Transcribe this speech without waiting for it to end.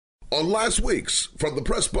on last week's From the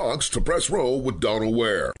Press Box to Press Row with Donald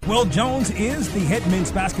Ware. Well, Jones is the head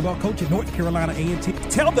men's basketball coach at North Carolina A&T.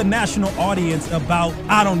 Tell the national audience about,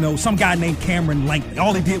 I don't know, some guy named Cameron Langley.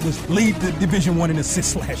 All he did was lead the Division I in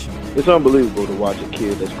assists last year. It's unbelievable to watch a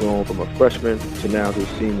kid that's grown from a freshman to now his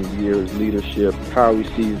senior year, his leadership, how he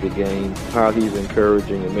sees the game, how he's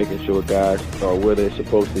encouraging and making sure guys are where they're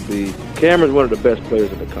supposed to be. Cameron's one of the best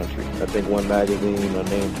players in the country. I think one magazine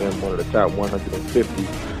named him one of the top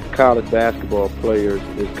 150 college basketball players.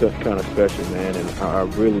 Is kind of special, man, and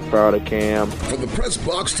I'm really proud of Cam. From the Press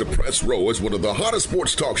Box to Press Row is one of the hottest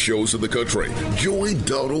sports talk shows in the country. Join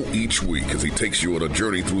Donald each week as he takes you on a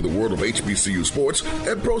journey through the world of HBCU sports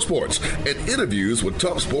and pro sports and interviews with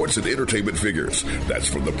top sports and entertainment figures. That's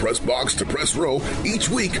From the Press Box to Press Row each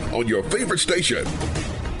week on your favorite station.